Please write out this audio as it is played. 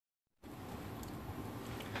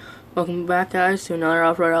Welcome back, guys, to another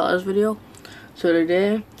Outlaws video. So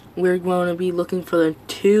today we're going to be looking for the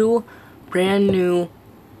two brand new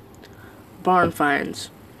barn finds.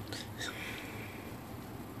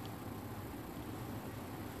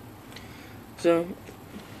 So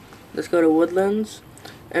let's go to Woodlands.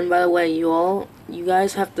 And by the way, you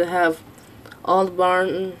guys have to have all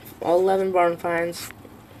 11 barn finds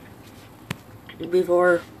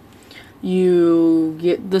before you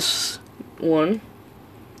get this one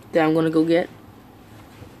that I'm gonna go get.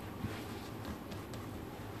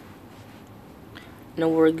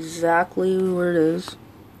 Know exactly where it is.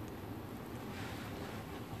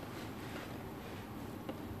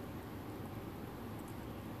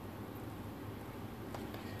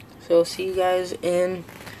 So see you guys in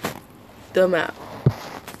the map.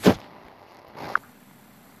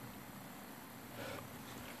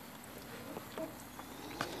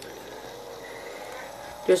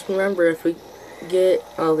 Just remember, if we get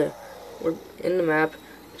okay, we're in the map.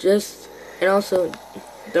 And also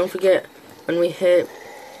don't forget, when we hit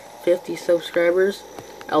 50 subscribers,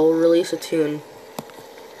 I will release a tune.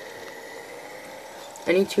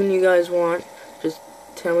 Any tune you guys want, just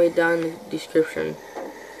tell me down in the description.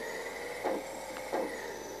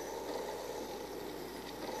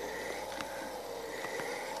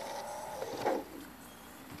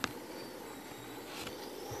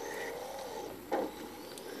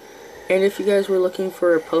 And if you guys were looking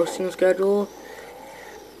for a posting schedule,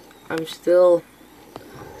 I'm still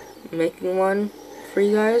making one for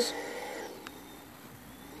you guys.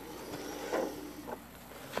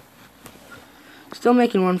 Still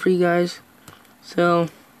making one for you guys, so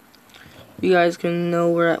you guys can know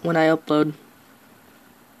when I upload.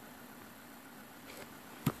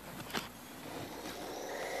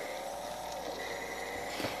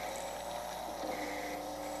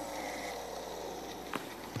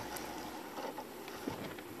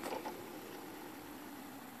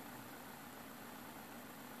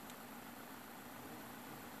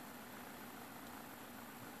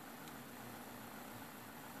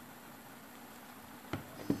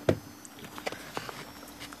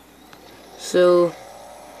 So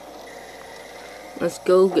let's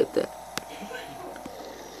go get that.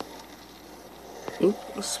 Oop,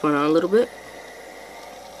 spun out a little bit.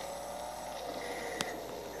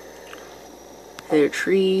 Hit a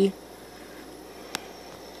tree.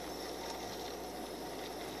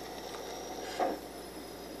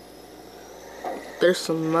 There's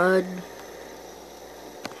some mud.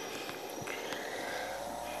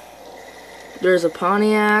 There's a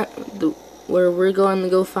Pontiac. Where we're going to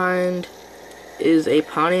go find is a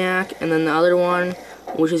Pontiac, and then the other one,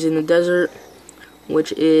 which is in the desert,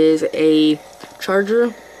 which is a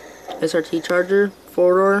Charger, SRT Charger,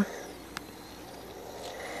 4-door.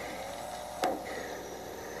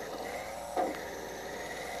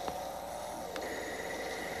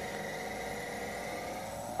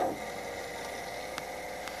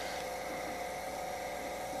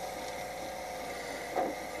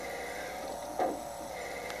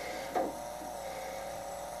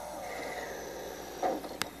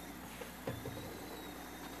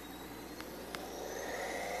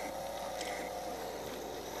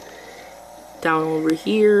 Down over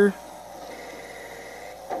here.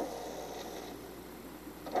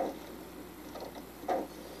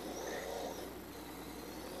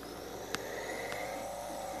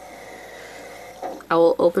 I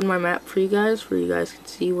will open my map for you guys can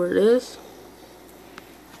see where it is.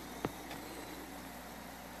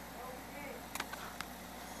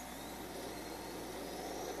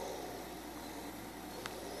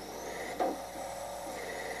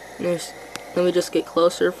 Let me just get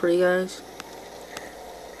closer for you guys.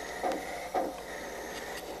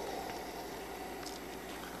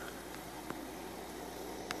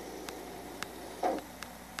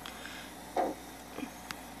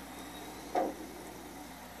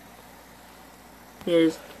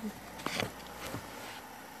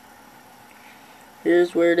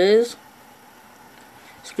 Here's where it is.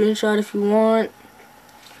 Screenshot if you want.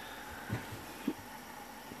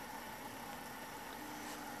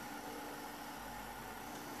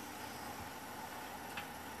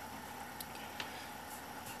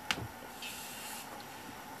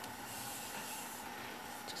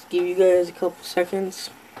 Just give you guys a couple seconds.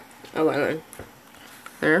 Oh, and then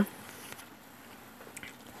there.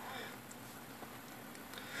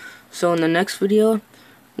 So in the next video,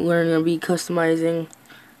 we're going to be customizing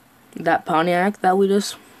that Pontiac that we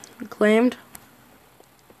just claimed.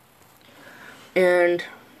 And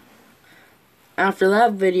after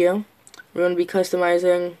that video, we're going to be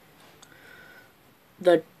customizing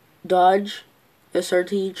the Dodge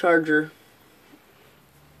SRT Charger.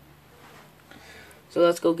 So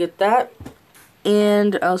let's go get that.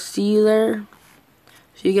 And I'll see you there.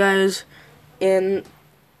 See you guys in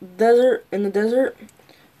the desert,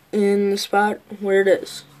 in the spot where it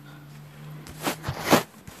is.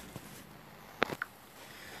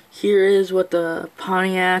 Here is what the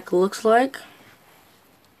Pontiac looks like.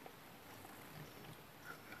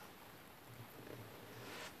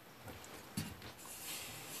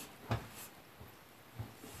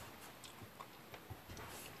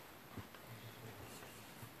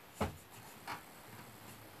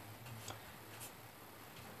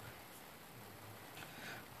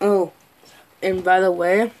 Oh, and by the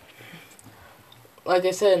way, like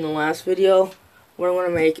I said in the last video, we're going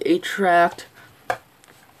to make a tract,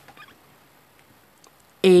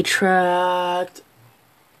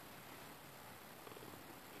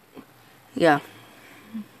 yeah,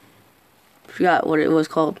 forgot what it was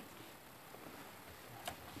called.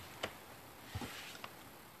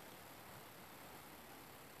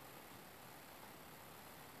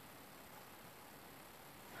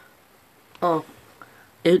 Oh,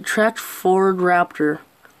 a tracked Ford Raptor.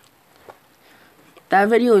 That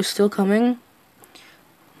video is still coming.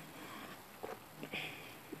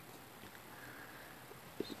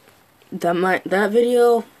 That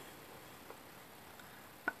video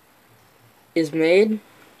is made,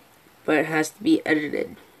 but it has to be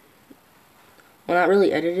edited. Well, not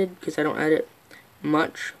really edited, because I don't edit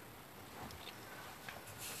much.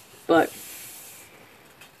 But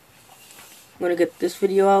I'm gonna get this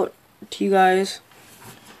video out to you guys,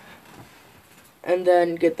 and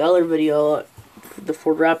then get the other video, the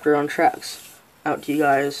Ford Raptor on tracks, out to you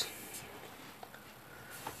guys.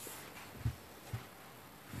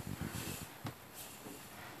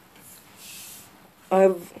 I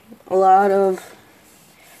have a lot of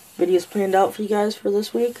videos planned out for you guys for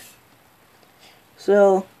this week,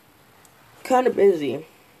 so kind of busy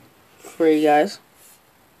for you guys.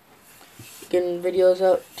 Getting videos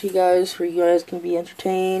out to you guys so you guys can be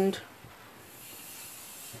entertained.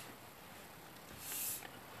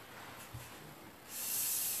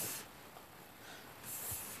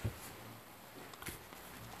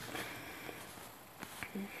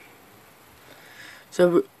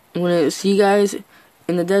 So I'm going to see you guys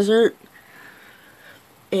in the desert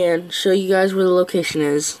and show you guys where the location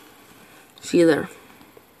is. See you there.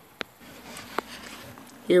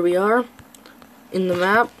 Here we are in the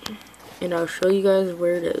map, and I'll show you guys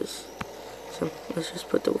where it is. So let's just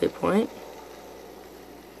put the waypoint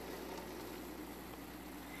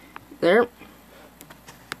there.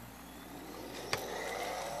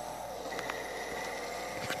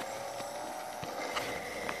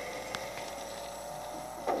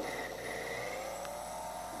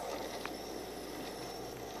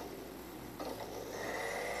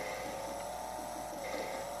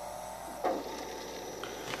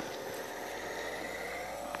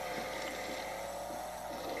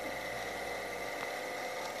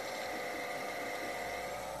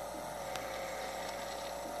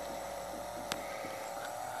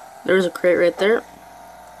 There's a crate right there.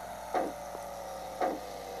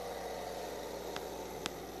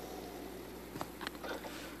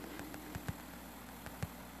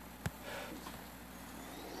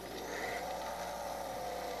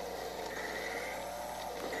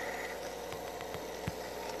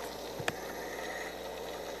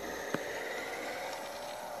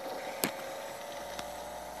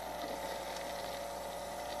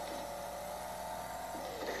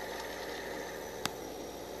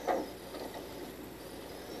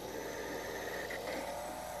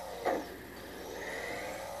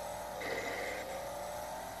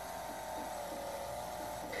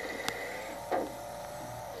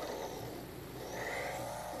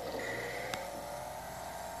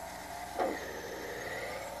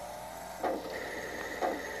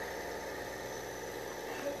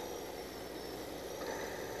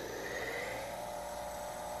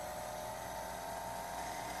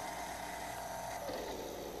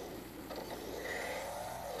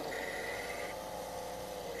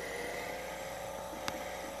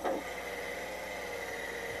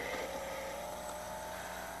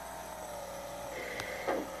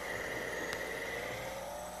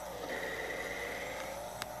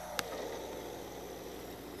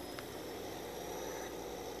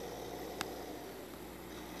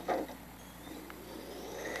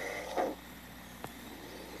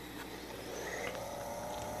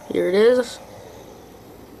 Here it is.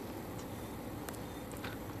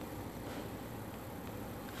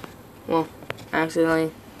 Well,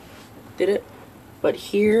 accidentally did it, but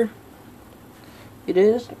here it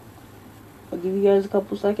is. I'll give you guys a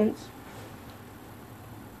couple seconds.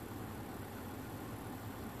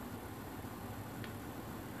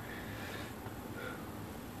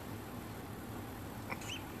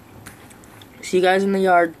 See you guys in the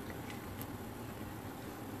yard.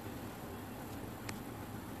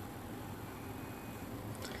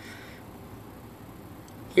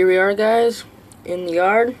 Here we are, guys, in the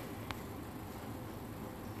yard.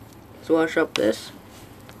 Let's wash up this.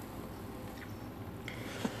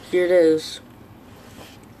 Here it is.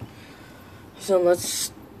 So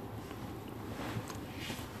let's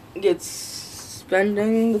get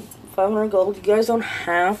spending the 500 gold. You guys don't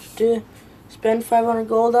have to spend 500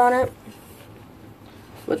 gold on it,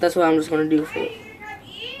 but that's what I'm just going to do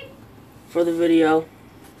for the video.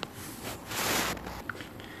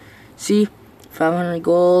 See, 500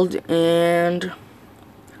 gold, and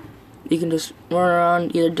you can just run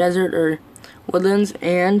around either desert or woodlands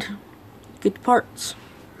and get the parts.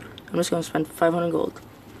 I'm just going to spend 500 gold.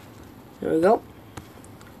 There we go.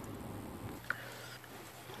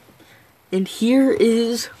 And here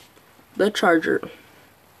is the charger.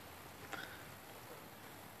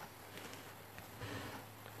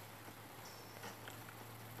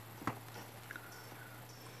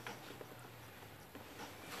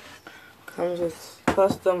 Comes with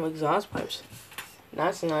custom exhaust pipes.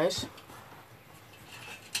 That's nice.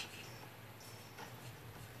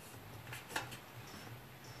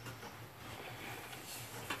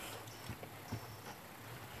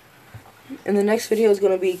 And the next video is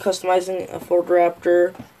going to be customizing a Ford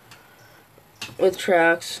Raptor with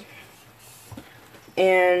tracks.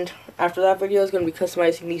 And after that video is going to be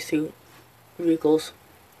customizing these two vehicles.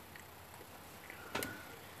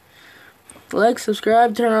 Like,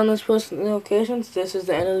 subscribe, turn on those post notifications. This is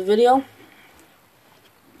the end of the video.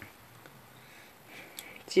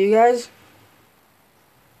 See you guys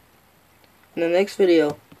in the next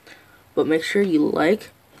video. But make sure you like,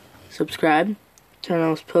 subscribe, turn on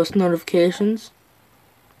those post notifications,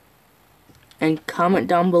 and comment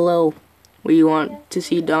down below what you want to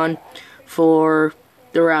see done for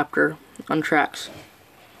the Raptor on tracks.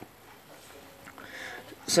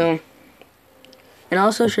 So, and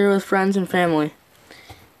also share with friends and family.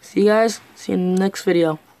 See you guys. See you in the next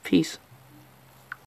video. Peace.